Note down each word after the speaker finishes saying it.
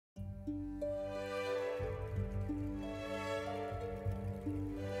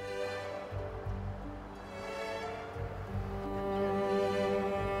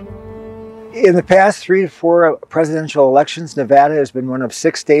In the past 3 to 4 presidential elections, Nevada has been one of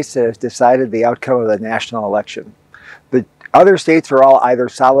 6 states that has decided the outcome of the national election. The other states are all either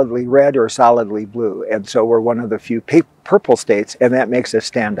solidly red or solidly blue, and so we're one of the few purple states, and that makes us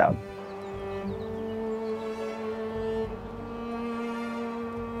stand out.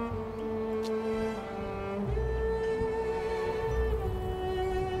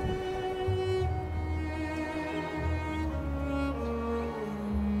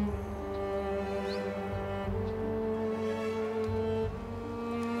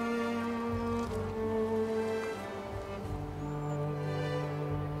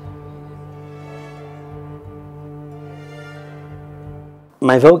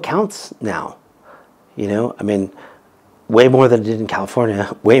 My vote counts now, you know, I mean, way more than it did in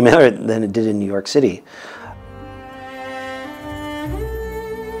California, way more than it did in New York City.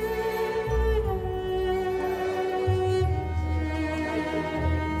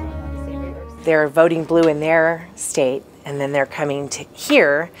 They're voting blue in their state, and then they're coming to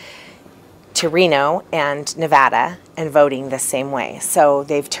here to Reno and Nevada and voting the same way. So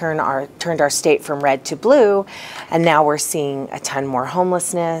they've turned our state from red to blue, and now we're seeing a ton more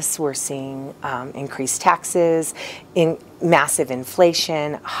homelessness, we're seeing increased taxes, massive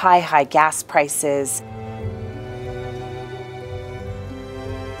inflation, high gas prices.